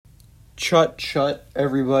Chut,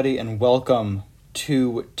 everybody, and welcome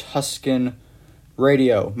to Tuscan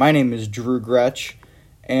Radio. My name is Drew Gretsch,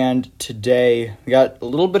 and today we got a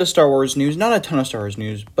little bit of Star Wars news, not a ton of Star Wars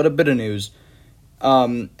news, but a bit of news,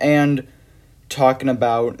 and talking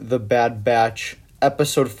about The Bad Batch,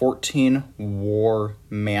 Episode 14, War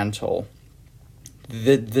Mantle.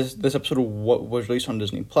 This episode was released on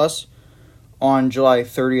Disney Plus on July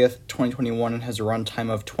 30th, 2021, and has a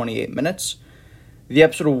runtime of 28 minutes. The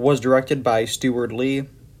episode was directed by Stuart Lee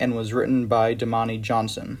and was written by Damani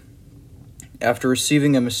Johnson. After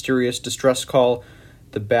receiving a mysterious distress call,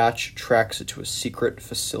 the Batch tracks it to a secret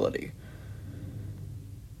facility.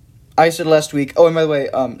 I said last week, and by the way,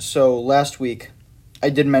 so last week I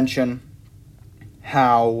did mention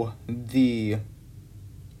how the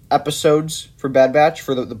episodes for Bad Batch,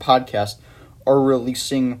 for the podcast, are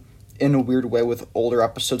releasing in a weird way with older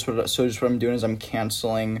episodes. So just what I'm doing is I'm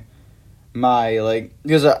canceling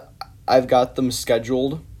because I've got them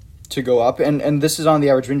scheduled to go up, and this is on the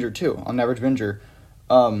Average Binger too, on Average Binger.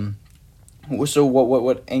 So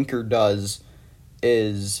what Anchor does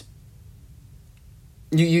is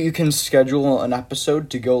you can schedule an episode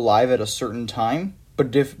to go live at a certain time,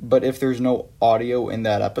 but if there's no audio in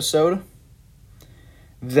that episode,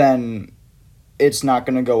 then it's not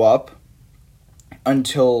going to go up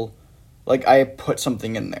until I put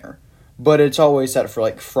something in there. But it's always set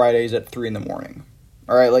for Fridays at 3 a.m.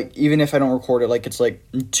 All right, even if I don't record it, it's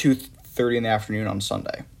 2:30 in the afternoon on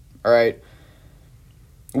Sunday. All right.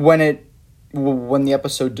 When the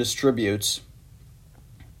episode distributes,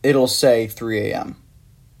 it'll say 3 a.m.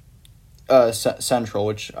 Central,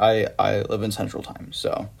 which I live in Central Time,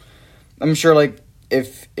 so I'm sure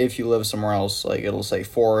if you live somewhere else, it'll say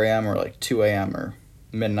 4 a.m. or 2 a.m. or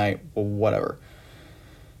midnight or whatever.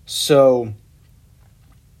 So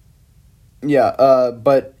yeah,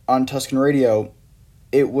 but on Tuscan Radio,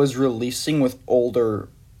 it was releasing with older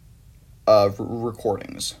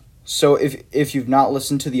recordings. So if you've not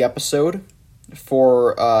listened to the episode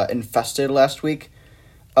for Infested last week,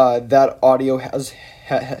 that audio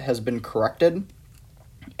has been corrected,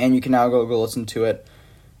 and you can now go listen to it.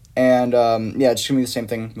 And it's gonna be the same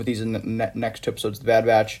thing with these next two episodes of The Bad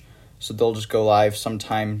Batch. So they'll just go live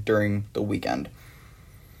sometime during the weekend.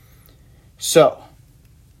 So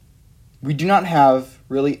we do not have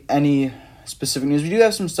really any specific news. We do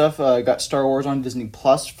have some stuff. Got Star Wars on Disney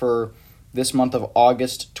Plus for this month of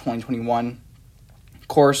August 2021. Of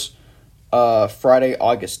course, Friday,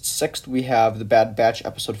 August 6th, we have The Bad Batch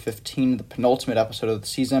Episode 15, the penultimate episode of the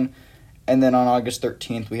season. And then on August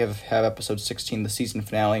 13th, we have Episode 16, the season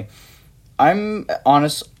finale. I'm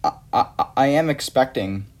honest, I am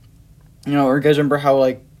expecting, you guys remember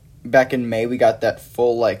how, back in May, we got that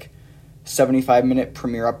full, 75-minute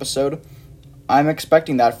premiere episode? I'm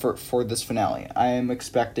expecting that for this finale. I am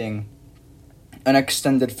expecting an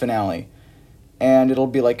extended finale, and it'll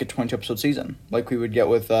be a 22-episode season, like we would get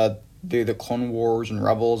with the Clone Wars and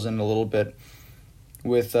Rebels, and a little bit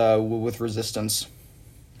with Resistance.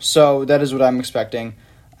 So that is what I'm expecting.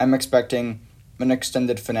 I'm expecting an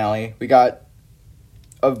extended finale. We got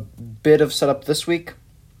a bit of setup this week.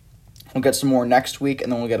 We'll get some more next week,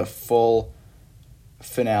 and then we'll get a full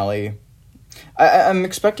finale. I'm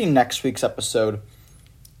expecting next week's episode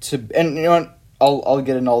to, and you know what, I'll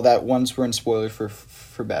get into all that once we're in spoiler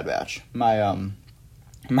for Bad Batch.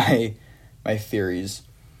 My theories.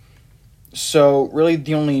 So really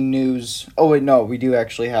the only news. Oh wait, no, we do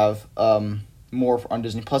actually have more on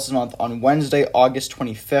Disney Plus this month. On Wednesday, August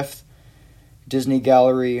 25th, Disney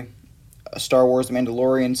Gallery, Star Wars: The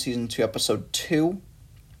Mandalorian Season 2, Episode 2.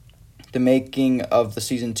 The making of the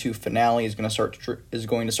Season 2 finale is going to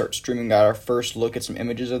start streaming. Got our first look at some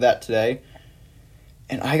images of that today.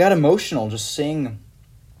 And I got emotional just seeing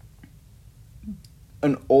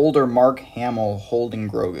an older Mark Hamill holding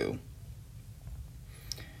Grogu.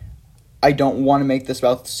 I don't want to make this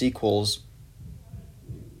about the sequels,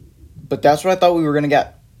 but that's what I thought we were going to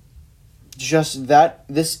get. Just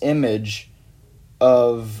this image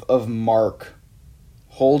of Mark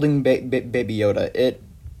holding Baby Yoda.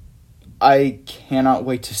 I cannot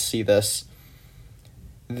wait to see this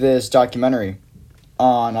documentary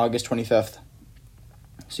on August 25th.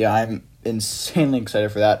 So yeah, I'm insanely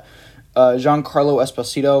excited for that. Giancarlo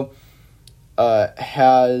Esposito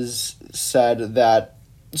has said that.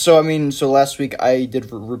 So last week I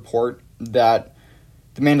did report that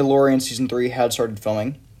The Mandalorian Season 3 had started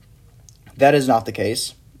filming. That is not the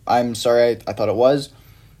case. I'm sorry, I thought it was.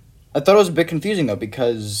 I thought it was a bit confusing, though,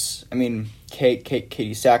 because, Katie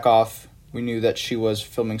Sackhoff, we knew that she was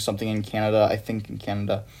filming something in Canada, I think in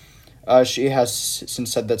Canada. She has since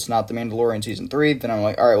said that's not The Mandalorian Season 3. Then I'm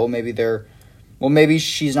like, all right, well, maybe they're well, maybe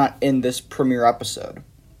she's not in this premiere episode.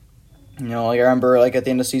 You know, like I remember, like at the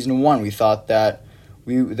end of season 1, we thought that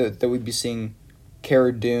we'd be seeing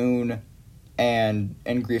Cara Dune and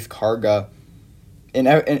Greef Karga in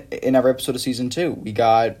every episode of season 2. We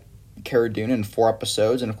got Cara Dune in 4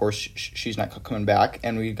 episodes, and of course she's not coming back,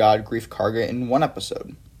 and we got Greef Karga in 1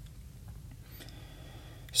 episode.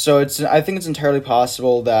 So I think it's entirely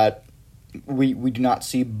possible that we do not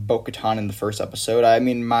see Bo-Katan in the first episode. I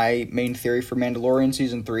mean, my main theory for Mandalorian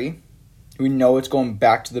season 3, we know it's going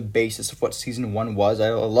back to the basis of what season 1 was. I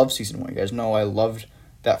love season 1. You guys know I loved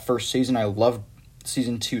that first season. I loved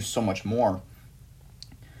season 2 so much more.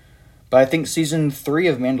 But I think season 3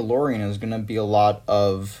 of Mandalorian is going to be a lot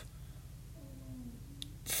of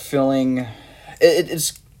filling.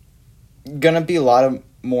 It's going to be a lot of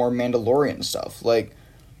more Mandalorian stuff. Like,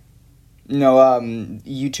 you know,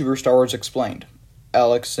 YouTuber Star Wars Explained,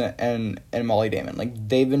 Alex and Molly Damon. Like,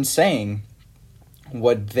 they've been saying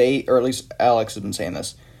or at least Alex has been saying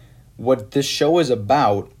this, what this show is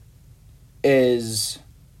about is,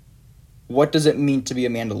 what does it mean to be a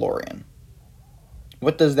Mandalorian?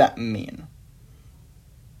 What does that mean?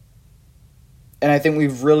 And I think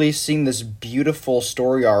we've really seen this beautiful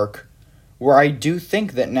story arc where I do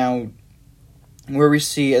think that now, where we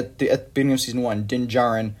see at the beginning of season 1, Din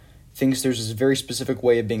Djarin thinks there's this very specific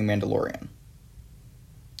way of being a Mandalorian.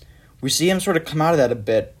 We see him sort of come out of that a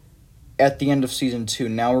bit at the end of season 2.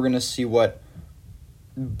 Now we're going to see what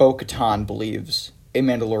Bo-Katan believes a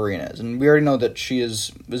Mandalorian is. And we already know that she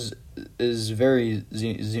is very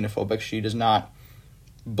xenophobic. She does not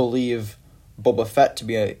believe Boba Fett to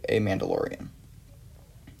be a Mandalorian.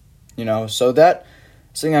 You know, so that's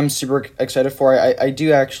something I'm super excited for. I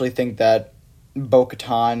do actually think that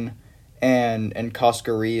Bo-Katan and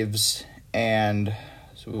Costco Reeves and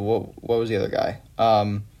so what was the other guy?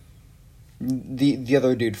 The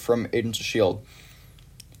other dude from Agents of S.H.I.E.L.D.,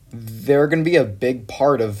 they're going to be a big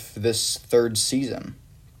part of this 3rd season.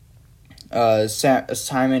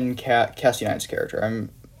 Simon Cassie Knight's character.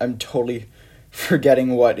 I'm totally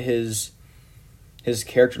forgetting what his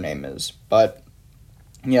character name is, but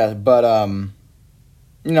yeah,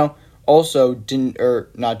 you know, also not Din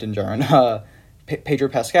Djarin, Pedro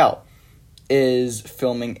Pascal is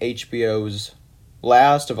filming HBO's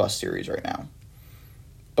Last of Us series right now.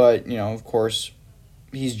 But, you know, of course,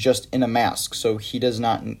 he's just in a mask, so he does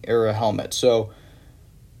not, or a helmet. So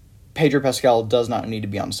Pedro Pascal does not need to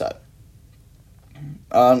be on set.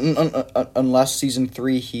 Unless season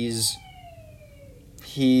 3,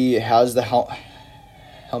 he has the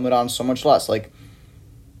helmet on so much less. Like,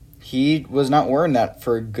 he was not wearing that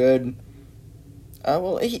for a good.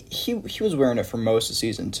 Well, he was wearing it for most of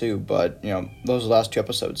season 2, but you know, those last 2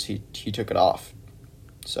 episodes he took it off.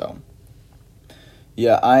 So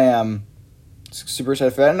yeah, I am super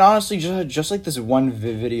excited for that. And honestly, just like this one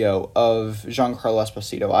video of Giancarlo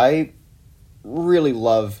Esposito, I really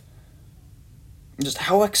love just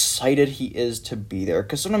how excited he is to be there.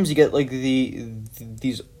 Because sometimes you get like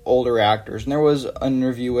these older actors, and there was an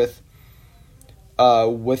interview with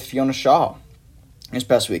Fiona Shaw this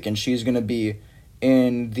past week, and she's gonna be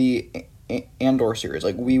in the Andor series.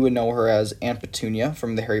 Like, we would know her as Aunt Petunia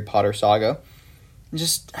from the Harry Potter saga.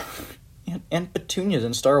 Just Aunt Petunia's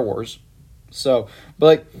in Star Wars. So, but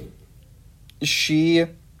like, she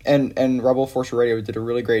and Rebel Force Radio did a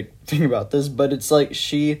really great thing about this, but it's like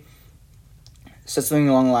she said something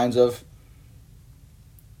along the lines of,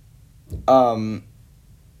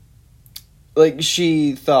 like,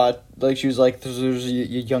 she thought, like, she was like, there's a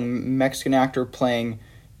young Mexican actor playing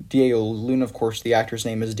Diego Luna. Of course, the actor's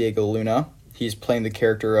name is Diego Luna. He's playing the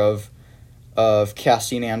character of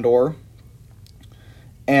Cassian Andor.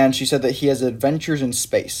 And she said that he has adventures in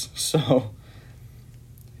space. So,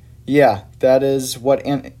 yeah, that is what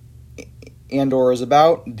Andor is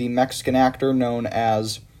about. The Mexican actor known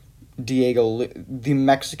as the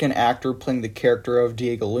Mexican actor playing the character of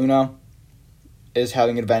Diego Luna is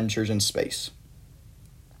having adventures in space.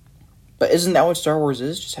 But isn't that what Star Wars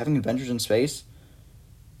is? Just having adventures in space?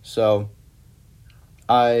 So,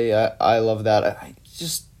 I love that. I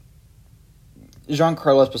just,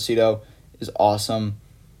 Giancarlo Esposito is awesome.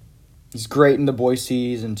 He's great in The Boys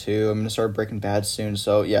season 2. I'm going to start Breaking Bad soon.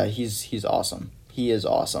 So, yeah, he's awesome. He is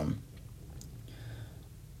awesome.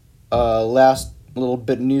 Last little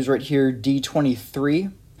bit of news right here.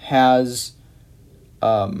 D23 has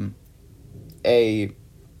we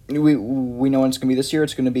know when it's going to be this year.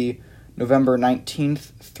 It's going to be November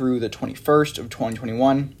 19th through the 21st of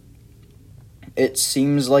 2021. It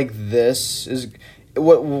seems like this is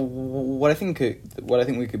what I think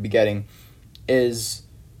we could be getting is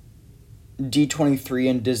D23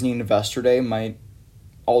 and Disney Investor Day might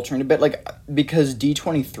altering a bit, like, because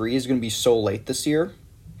D23 is going to be so late this year.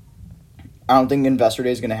 I don't think Investor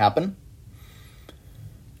Day is going to happen.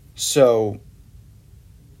 So,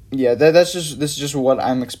 yeah, this is just what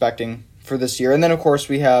I'm expecting for this year. And then, of course,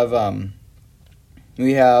 we have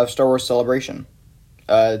Star Wars Celebration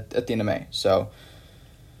at the end of May. So,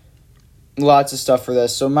 lots of stuff for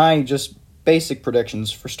this. So, my just basic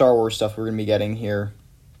predictions for Star Wars stuff we're going to be getting here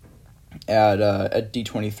at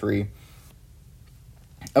D23.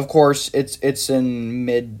 Of course, it's in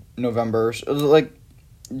mid-November, so like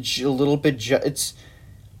a little bit. It's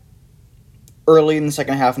early in the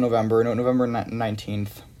second half of November, November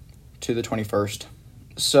 19th to the 21st.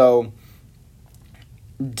 So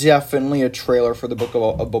definitely a trailer for the Book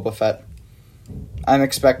of Boba Fett. I'm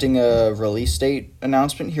expecting a release date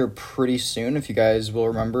announcement here pretty soon. If you guys will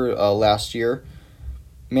remember, last year,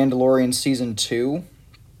 Mandalorian Season 2.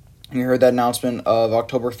 We heard that announcement of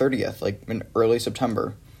October 30th, like in early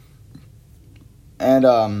September.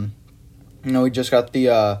 And, we just got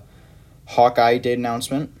the Hawkeye date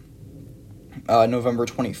announcement, November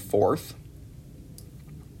 24th.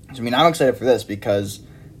 So, I'm excited for this because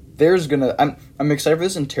I'm excited for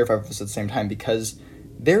this and terrified for this at the same time because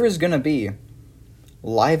there is going to be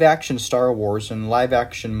live-action Star Wars and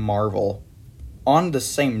live-action Marvel on the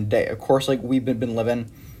same day. Of course, like, we've been living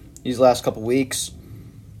these last couple weeks.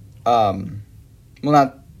 There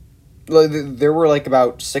were like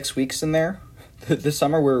about 6 weeks in there this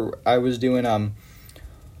summer where I was doing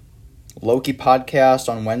Loki podcast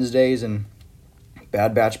on Wednesdays and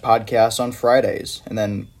Bad Batch podcast on Fridays, and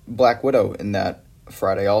then Black Widow in that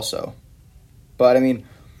Friday also. But I mean,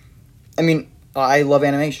 I love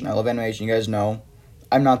animation. You guys know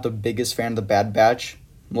I'm not the biggest fan of the Bad Batch.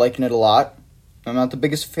 I'm liking it a lot. I'm not the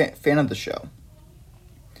biggest fan of the show.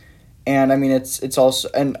 And it's also,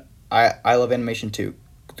 and I love animation too.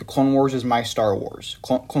 The Clone Wars is my Star Wars.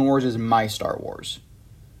 Clone Wars is my Star Wars.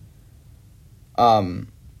 That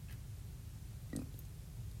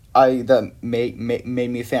made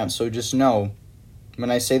me a fan. So just know, when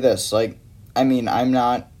I say this, like, I'm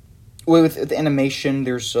not, with animation,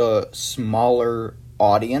 there's a smaller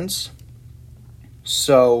audience.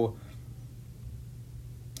 So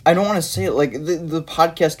I don't want to say it, like, the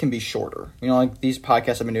podcast can be shorter. Like, these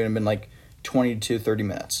podcasts I've been doing have been, like, 20 to 30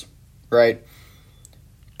 minutes, right?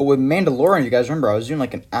 But with Mandalorian, you guys remember, I was doing,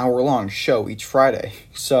 like, an hour-long show each Friday.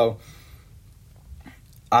 So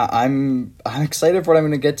I'm excited for what I'm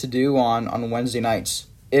going to get to do on Wednesday nights,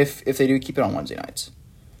 if they do keep it on Wednesday nights,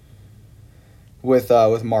 with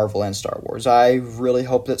Marvel and Star Wars. I really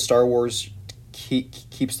hope that Star Wars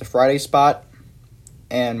keeps the Friday spot,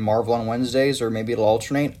 and Marvel on Wednesdays, or maybe it'll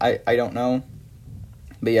alternate. I don't know.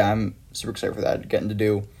 But yeah, I'm super excited for that, getting to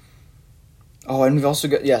do. Oh, and we've also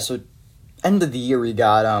got, so end of the year we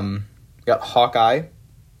got Hawkeye.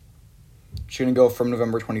 It's going to go from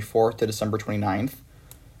November 24th to December 29th.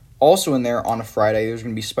 Also in there on a Friday, there's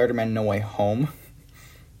going to be Spider-Man No Way Home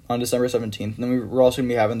on December 17th. And then we're also going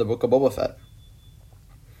to be having the Book of Boba Fett,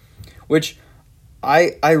 which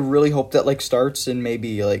I really hope that, like, starts in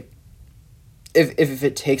maybe, like, if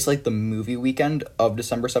it takes, like, the movie weekend of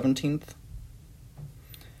December 17th.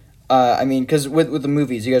 Because with the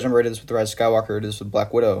movies, you guys remember I did this with The Rise of Skywalker, I did this with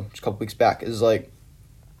Black Widow just a couple weeks back, is, like,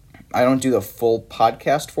 I don't do the full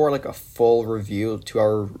podcast for, like, a full review,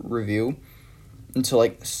 2-hour review, until,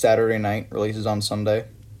 like, Saturday night, releases on Sunday.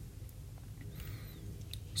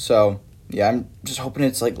 So, yeah, I'm just hoping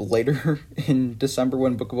it's, like, later in December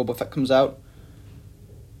when Book of Boba Fett comes out.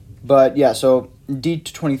 But, yeah, so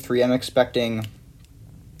D23, I'm expecting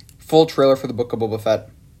full trailer for the Book of Boba Fett.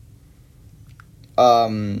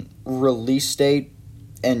 Release date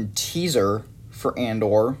and teaser for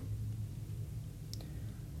Andor.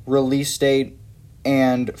 Release date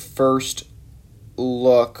and first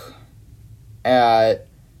look at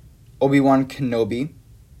Obi-Wan Kenobi.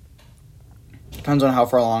 Depends on how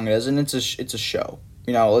far along it is, and it's a show.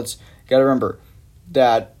 Let's gotta remember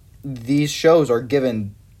that these shows are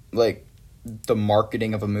given, like, the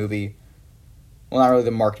marketing of a movie. Well, not really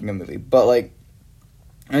the marketing of a movie, but, like,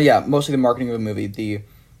 mostly the marketing of a movie, the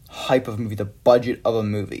hype of a movie, the budget of a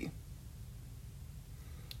movie,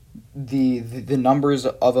 the numbers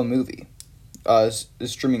of a movie,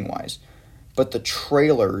 streaming wise, but the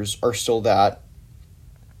trailers are still that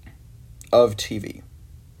of TV.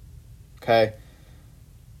 Okay,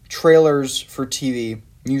 trailers for TV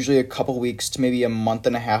usually a couple weeks to maybe a month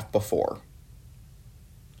and a half before.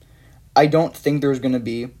 I don't think there's going to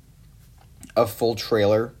be a full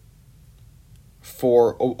trailer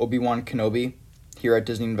for Obi-Wan Kenobi here at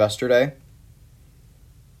Disney Investor Day.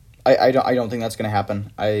 I don't think that's going to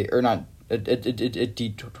happen. at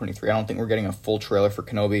D23. I don't think we're getting a full trailer for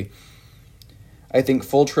Kenobi. I think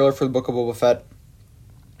full trailer for the Book of Boba Fett,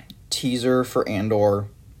 teaser for Andor,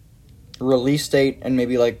 release date, and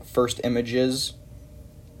maybe like first images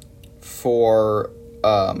for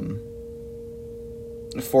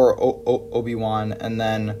Obi-Wan, and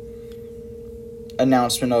then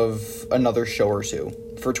announcement of another show or two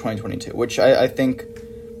for 2022, which I think,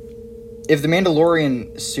 if The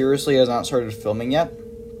Mandalorian seriously has not started filming yet,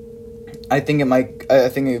 I think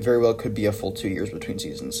it very well could be a full 2 years between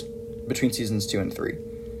seasons 2 and 3.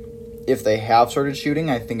 If they have started shooting,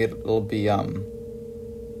 I think it'll be a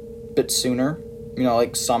bit sooner,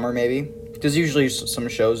 like summer maybe, because usually some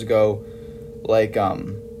shows go like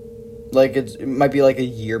it might be like a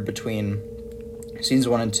year between seasons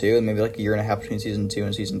 1 and 2, and maybe like a year and a half between season 2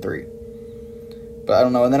 and season 3. But I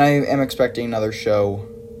don't know. And then I am expecting another show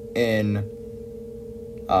in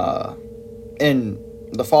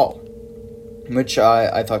the fall, which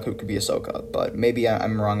I thought could be Ahsoka, but maybe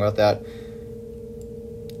I'm wrong about that.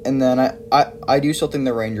 And then I do still think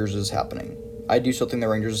the Rangers is happening. I think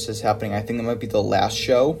that might be the last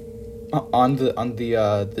show on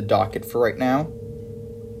the docket for right now.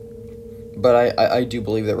 But I do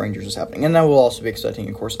believe that Rangers is happening. And that will also be exciting,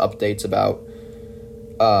 of course, updates about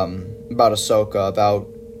Ahsoka, about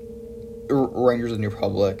Rangers of the New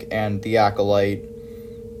Republic, and the Acolyte,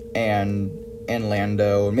 and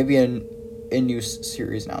Lando, and maybe a new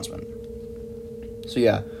series announcement. So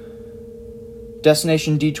yeah,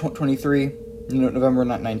 Destination D23, November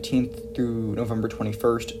 19th through November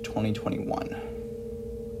 21st, 2021.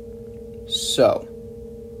 So,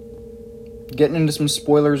 getting into some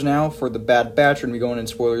spoilers now for The Bad Batch. We're going to be going in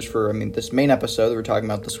spoilers for, this main episode that we're talking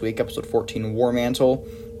about this week, episode 14, War Mantle.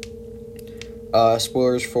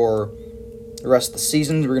 Spoilers for the rest of the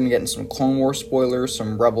seasons. We're going to get into some Clone Wars spoilers,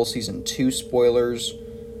 some Rebel Season 2 spoilers.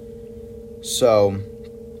 So,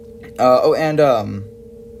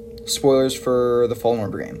 spoilers for the Fallen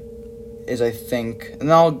Order game is, I think,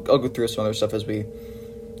 and I'll go through some other stuff as we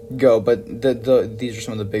go, but these are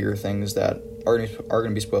some of the bigger things that are going to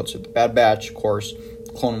be spoiled. So the Bad Batch, of course,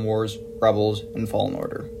 Clone Wars, Rebels, and Fallen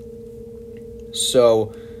Order.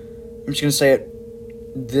 So, I'm just going to say it.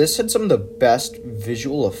 This had some of the best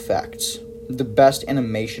visual effects, the best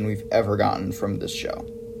animation we've ever gotten from this show.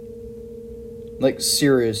 Like,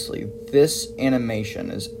 seriously, this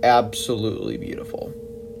animation is absolutely beautiful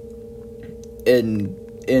in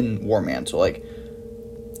War Mantle. Like,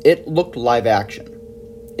 it looked live action.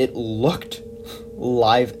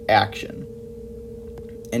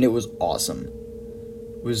 And it was awesome.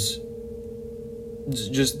 It was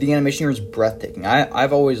just, the animation here is breathtaking.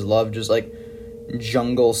 I've always loved just, like,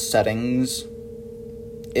 jungle settings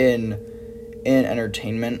in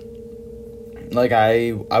entertainment. Like,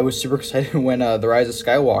 I was super excited when The Rise of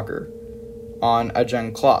Skywalker on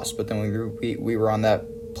Ajan Kloss, but then we were on that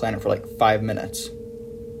planet for like 5 minutes.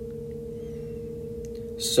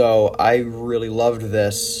 So I really loved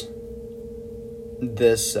this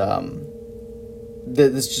just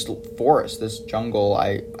forest, this jungle.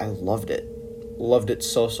 I loved it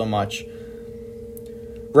so much.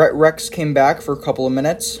 Rex came back for a couple of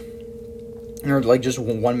minutes, or like just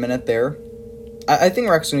 1 minute there. I think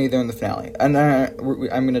Rex is going to be there in the finale, and I'm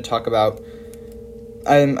going to talk about.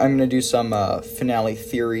 I'm going to do some finale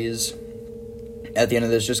theories at the end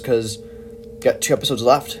of this, just because got 2 episodes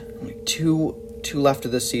left, only two left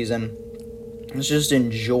of this season. Let's just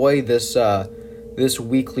enjoy this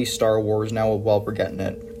weekly Star Wars now while we're getting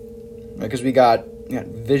it, because we got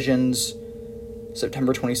Visions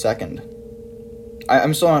September 22nd.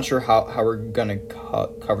 I'm still not sure how we're going to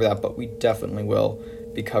cover that, but we definitely will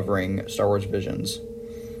be covering Star Wars Visions.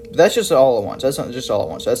 But that's just all at once. That's not just all at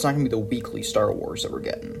once. That's not going to be the weekly Star Wars that we're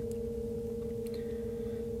getting.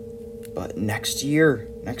 But next year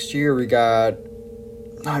we got...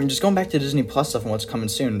 I'm just going back to Disney Plus stuff and what's coming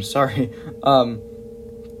soon. Sorry.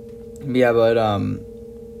 Yeah, but of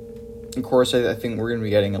course I think we're going to be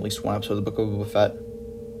getting at least one episode of the Book of Boba Fett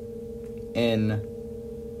in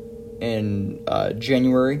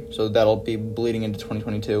January, so that'll be bleeding into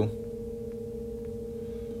 2022.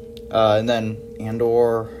 And then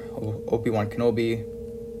Andor, Obi-Wan Kenobi,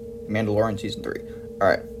 Mandalorian Season 3.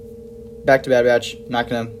 Alright, back to Bad Batch. Not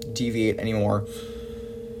gonna deviate anymore.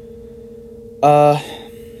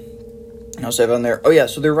 I'll save on there. Oh yeah,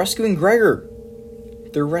 so they're rescuing Gregor.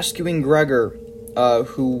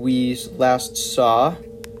 Who we last saw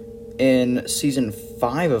in Season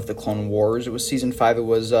 5 of the Clone Wars. It was Season 5, it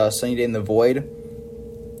was Sunny Day in the Void,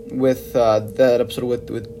 with that episode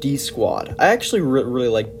with D-Squad. I actually really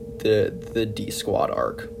like the D-Squad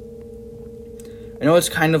arc. I know it's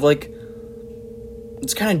kind of like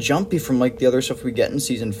it's kind of jumpy from, like, the other stuff we get in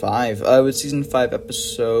Season 5. With Season 5,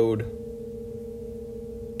 Episode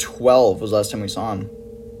 12 was the last time we saw him.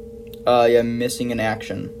 Missing in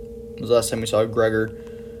Action was the last time we saw Gregor.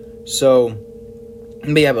 So,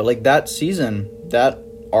 but like, that season, that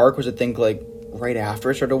arc was, I think, like, right after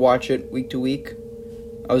I started to watch it week to week.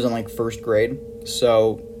 I was in, like, first grade.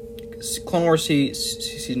 So, Clone Wars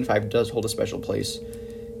Season 5 does hold a special place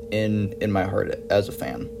in my heart as a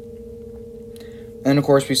fan. And, of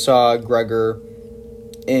course, we saw Gregor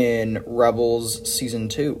in Rebels Season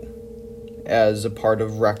 2 as a part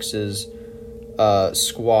of Rex's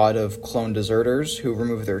squad of clone deserters who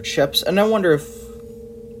removed their chips. And I wonder if...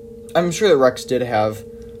 I'm sure that Rex did have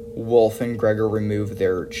Wolf and Gregor remove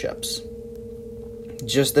their chips.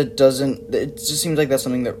 Just that doesn't... It just seems like that's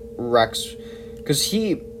something that Rex... Because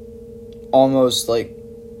he almost, like...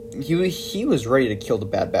 He was ready to kill the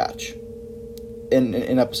Bad Batch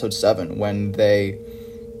in Episode 7 when they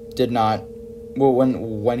did not... Well,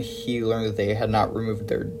 when he learned that they had not removed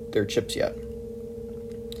their chips yet.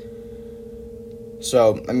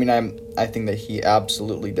 So, I mean, I think that he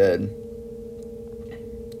absolutely did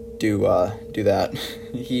do that.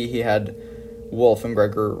 He had Wolf and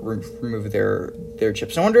Gregor remove their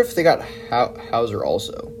chips. I wonder if they got Hauser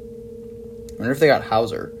also. I wonder if they got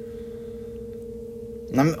Hauser.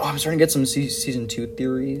 And I'm starting to get some Season 2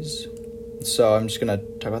 theories. So I'm just going to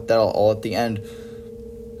talk about that all at the end.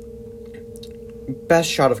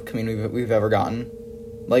 Best shot of Kamino we've ever gotten.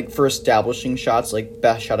 Like, for establishing shots, like,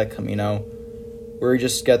 best shot of Kamino. Where we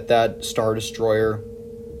just get that Star Destroyer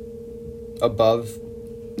above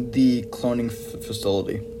the cloning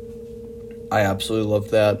facility. I absolutely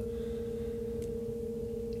love that.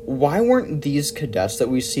 Why weren't these cadets that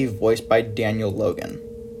we see voiced by Daniel Logan?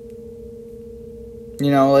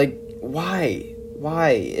 You know, like, why?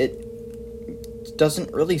 It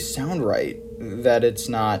doesn't really sound right that it's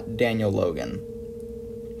not Daniel Logan.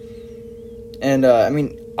 And, I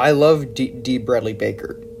mean, I love D. Bradley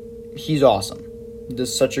Baker. He's awesome. He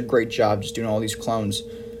does such a great job just doing all these clones.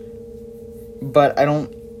 But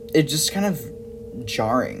it's just kind of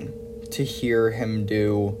jarring to hear him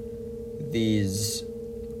do these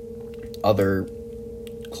other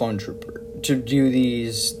clone trooper, to do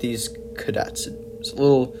these cadets. It's a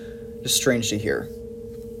little just strange to hear.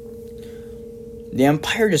 The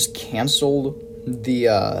Empire just canceled the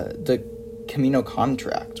Kamino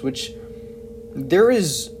contract, which there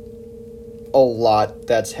is a lot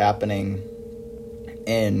that's happening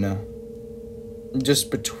in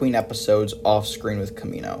just between episodes off screen with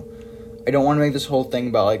Kamino. I don't want to make this whole thing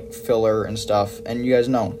about, like, filler and stuff, and you guys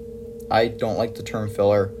know I don't like the term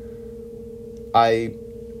filler. I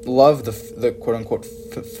love the quote-unquote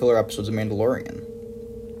filler episodes of Mandalorian.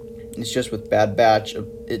 It's just with Bad Batch,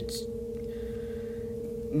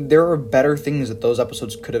 there are better things that those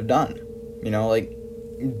episodes could have done. You know, like,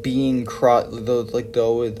 those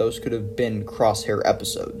could have been Crosshair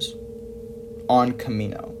episodes on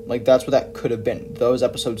Kamino. Like, that's what that could have been. Those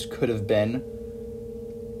episodes could have been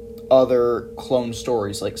other clone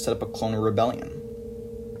stories, like set up a clone rebellion.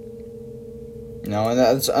 You know, and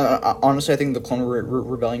that's honestly, I think the clone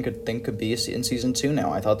rebellion could be in Season 2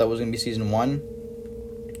 now. I thought that was going to be Season 1.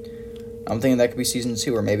 I'm thinking that could be Season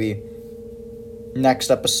 2, or maybe next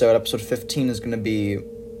episode 15, is going to be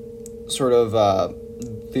sort of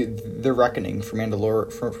the reckoning for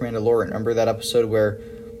Mandalorian. Remember that episode where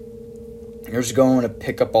you're just going to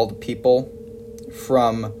pick up all the people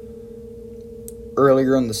from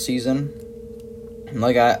earlier in the season?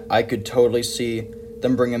 Like, I could totally see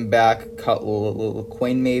them bringing back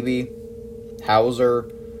Quain, maybe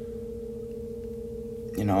Hauser.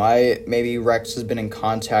 You know, maybe Rex has been in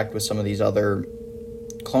contact with some of these other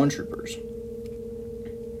clone troopers.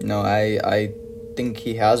 You know, I think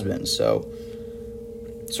he has been. So,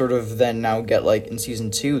 sort of then now get, like, in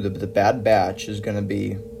Season 2, the Bad Batch is going to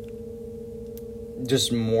be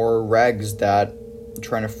just more regs that are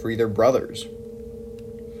trying to free their brothers.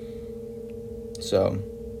 So,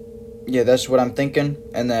 yeah, that's what I'm thinking.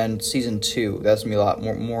 And then Season 2, that's going to be a lot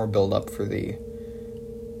more build-up for the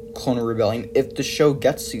Clone Rebellion if the show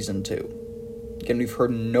gets Season 2. Again, we've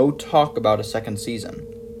heard no talk about a second season.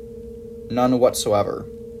 None whatsoever.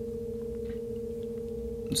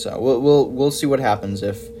 So, we'll see what happens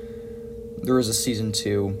if there is a Season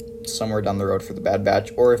 2 somewhere down the road for the Bad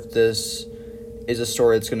Batch, or if this is a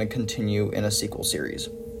story that's going to continue in a sequel series.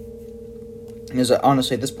 Because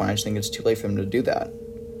honestly, at this point, I just think it's too late for them to do that.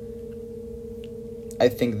 I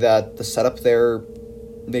think that the setup there,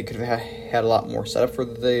 they could have had a lot more setup for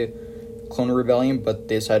the Clone Rebellion, but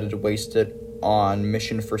they decided to waste it on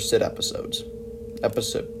Mission for Sid episodes.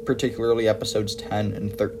 Particularly episodes 10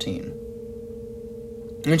 and 13.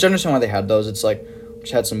 Which I understand why they had those. It's like, we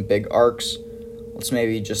just had some big arcs. Let's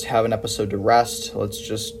maybe just have an episode to rest. Let's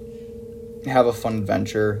just have a fun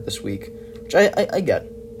adventure this week. Which I get.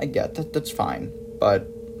 I get. That's fine. But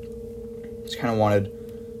just kind of wanted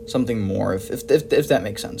something more, if that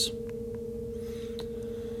makes sense.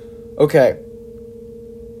 Okay.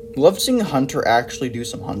 Loved seeing Hunter actually do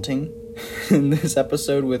some hunting in this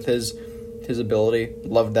episode with his ability.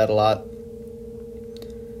 Loved that a lot.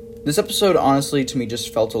 This episode, honestly, to me,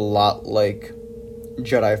 just felt a lot like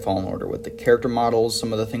Jedi Fallen Order with the character models,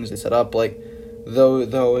 some of the things they set up. Like,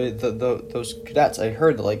 those cadets, I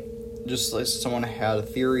heard, like, just like someone had a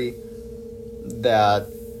theory that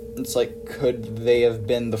it's like, could they have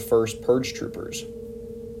been the first Purge Troopers?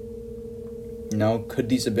 No, could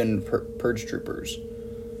these have been Purge Troopers?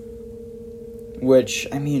 Which,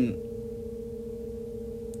 I mean,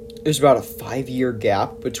 there's about a 5-year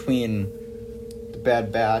gap between the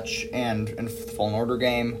Bad Batch and the Fallen Order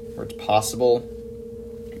game, where it's possible.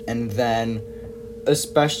 And then,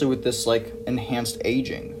 especially with this, like, enhanced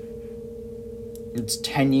aging, it's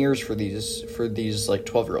 10 years for these like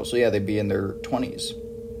 12-year-olds. So yeah, they'd be in their 20s.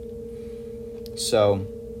 So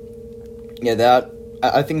yeah, that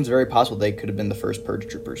I think it's very possible they could have been the first Purge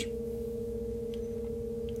Troopers.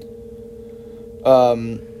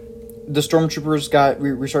 The Stormtroopers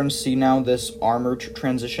we're starting to see now this armor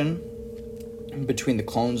transition between the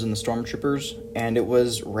clones and the Stormtroopers, and it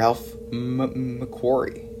was Ralph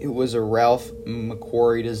McQuarrie. It was a Ralph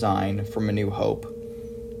McQuarrie design from A New Hope.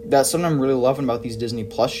 That's something I'm really loving about these Disney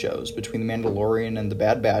Plus shows, between The Mandalorian and The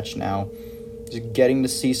Bad Batch now. Just getting to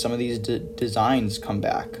see some of these designs come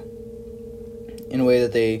back in a way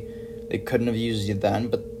that they couldn't have used it then,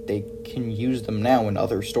 but they can use them now in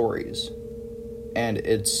other stories. And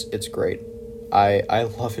it's great. I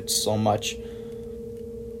love it so much.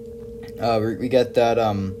 We get that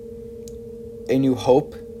A New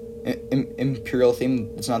Hope Imperial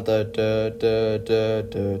theme. It's not the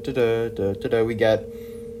we get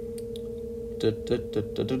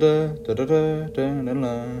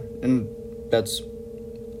and that's,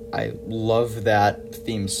 I love that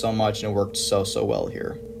theme so much, and it worked so well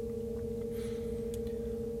here.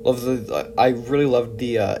 I really loved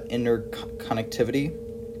the interconnectivity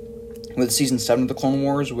with season 7 of the Clone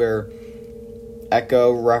Wars, where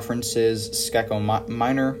Echo references Skeko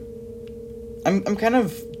Minor. I'm kind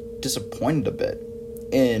of disappointed a bit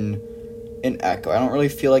in Echo. I don't really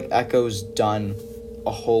feel like Echo's done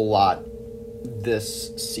a whole lot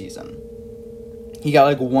this season. He got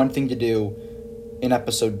like one thing to do in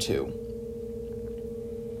episode 2.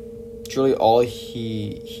 It's really all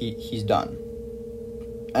he's done.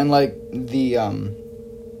 And like the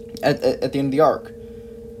at the end of the arc,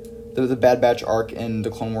 the Bad Batch arc in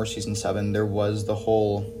the Clone Wars season 7, there was the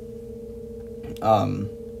whole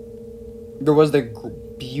there was the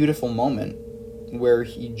beautiful moment where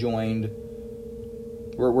he joined,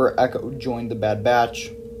 where Echo joined the Bad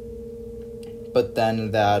Batch. But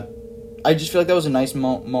then I just feel like that was a nice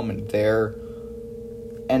moment there.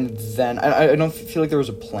 And then I don't feel like there was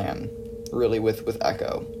a plan, really, with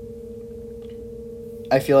Echo.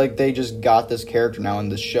 I feel like they just got this character now in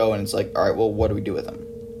this show, and it's like, all right, well, what do we do with him?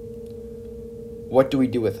 What do we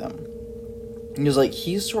do with him? Because like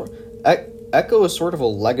Echo is sort of a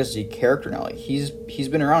legacy character now. Like he's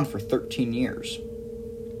been around for 13 years.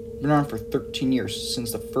 Been around for 13 years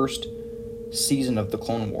since the first season of the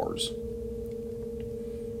Clone Wars.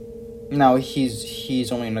 Now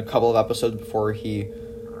he's only in a couple of episodes before he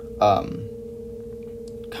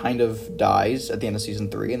kind of dies at the end of season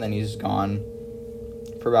 3, and then he's gone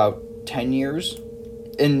for about 10 years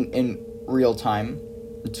in real time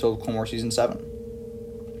until Clone Wars season 7.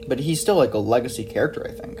 But he's still like a legacy character,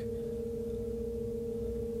 I think.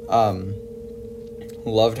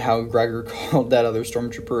 Loved how Gregor called that other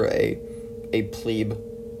stormtrooper a plebe.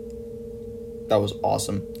 That was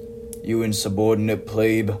awesome. You insubordinate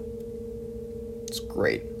plebe. It's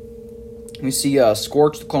great. We see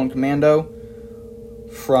Scorch, the Clone Commando,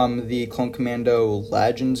 from the Clone Commando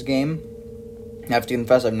Legends game. I have to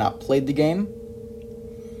confess, I've not played the game.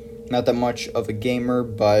 Not that much of a gamer,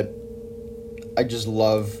 but I just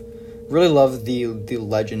really love the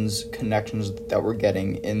Legends connections that we're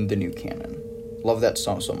getting in the new canon. Love that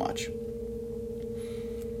so much.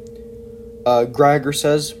 Gregor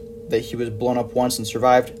says that he was blown up once and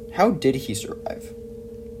survived. How did he survive?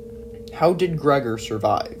 How did Gregor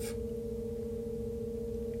survive?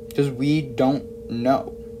 Because we don't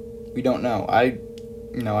know. We don't know. I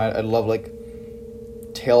love like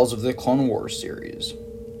Tales of the Clone Wars series.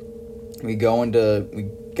 We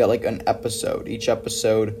get like an episode. Each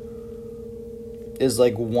episode is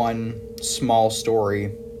like one small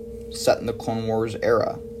story set in the Clone Wars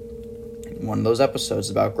era. One of those episodes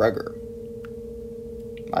is about Gregor.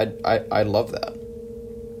 I love that.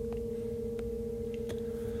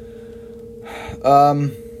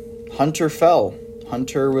 Hunter fell.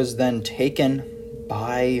 Hunter was then taken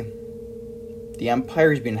by the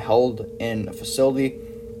Empire. He's being held in a facility.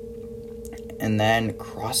 And then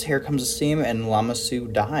Crosshair comes to see him, and Lama Su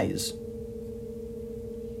dies.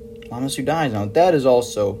 Now, that is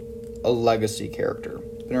also a legacy character.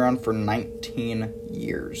 Been around for 19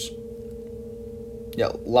 years.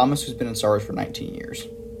 Yeah, Lama Su's been in Star Wars for 19 years.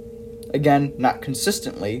 Again, not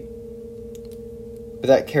consistently, but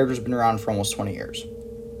that character's been around for almost 20 years.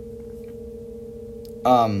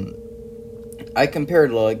 I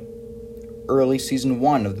compared, like, early season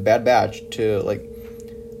 1 of The Bad Batch to, like,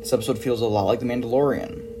 this episode feels a lot like The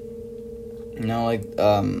Mandalorian. You know, like,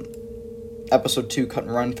 episode 2, Cut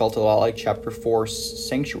and Run, felt a lot like chapter 4,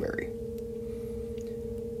 Sanctuary.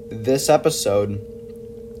 This episode,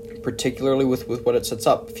 particularly with what it sets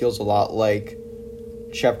up, feels a lot like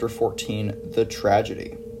chapter 14, The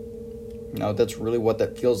Tragedy. You know, that's really what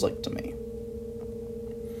that feels like to me.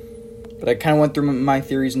 But I kind of went through my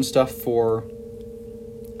theories and stuff for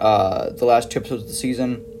the last 2 episodes of the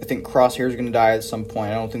season. I think Crosshair is going to die at some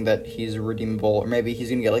point. I don't think that he's redeemable. Or maybe he's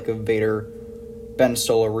going to get like a Vader, Ben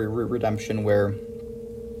Solo redemption where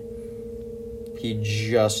he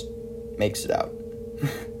just makes it out.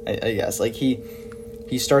 I guess. Like, he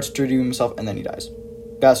starts to redeem himself and then he dies.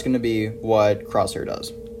 That's going to be what Crosshair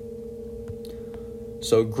does.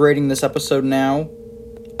 So, grading this episode now.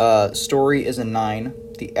 Story is a 9.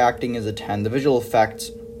 The acting is a 10. The visual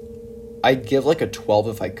effects, I'd give like a 12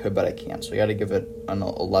 if I could, but I can't. So, I gotta give it an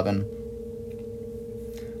 11.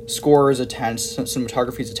 Score is a 10.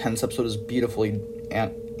 Cinematography is a 10. This episode is beautifully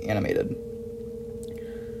animated.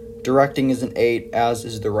 Directing is an 8, as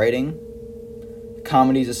is the writing.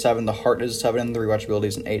 Comedy is a 7. The heart is a 7. And the rewatchability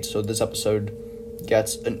is an 8. So, this episode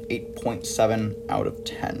gets an 8.7 out of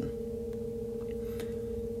 10.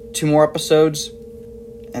 2 more episodes,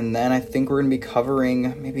 and then I think we're going to be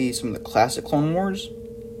covering maybe some of the classic Clone Wars,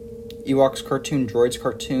 Ewoks cartoon, Droids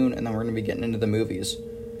cartoon, and then we're going to be getting into the movies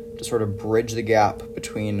to sort of bridge the gap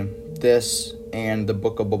between this and the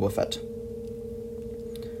Book of Boba Fett.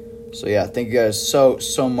 So yeah, thank you guys so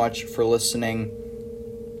much for listening.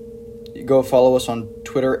 You go follow us on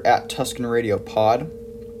Twitter at Tusken Radio Pod.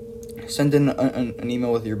 Send in an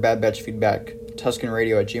email with your Bad Batch feedback,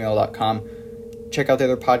 TuskenRadio@gmail.com. Check out the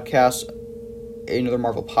other podcasts, another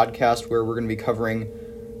Marvel podcast, where we're going to be covering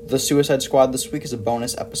The Suicide Squad this week as a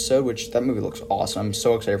bonus episode, which that movie looks awesome. I'm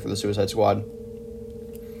so excited for The Suicide Squad.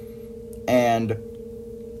 And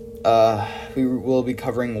we will be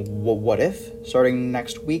covering What If starting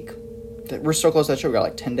next week. We're so close to that show. We got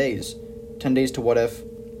like 10 days. 10 days to What If.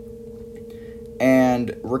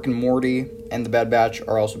 And Rick and Morty and The Bad Batch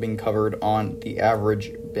are also being covered on The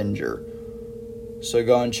Average Binger. So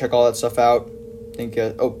go and check all that stuff out.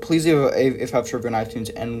 Please leave a 5-star review on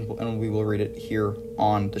iTunes, and we will read it here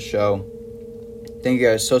on the show. Thank you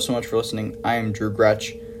guys so much for listening. I am Drew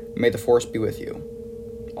Gretsch. May the Force be with you,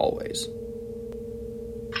 always.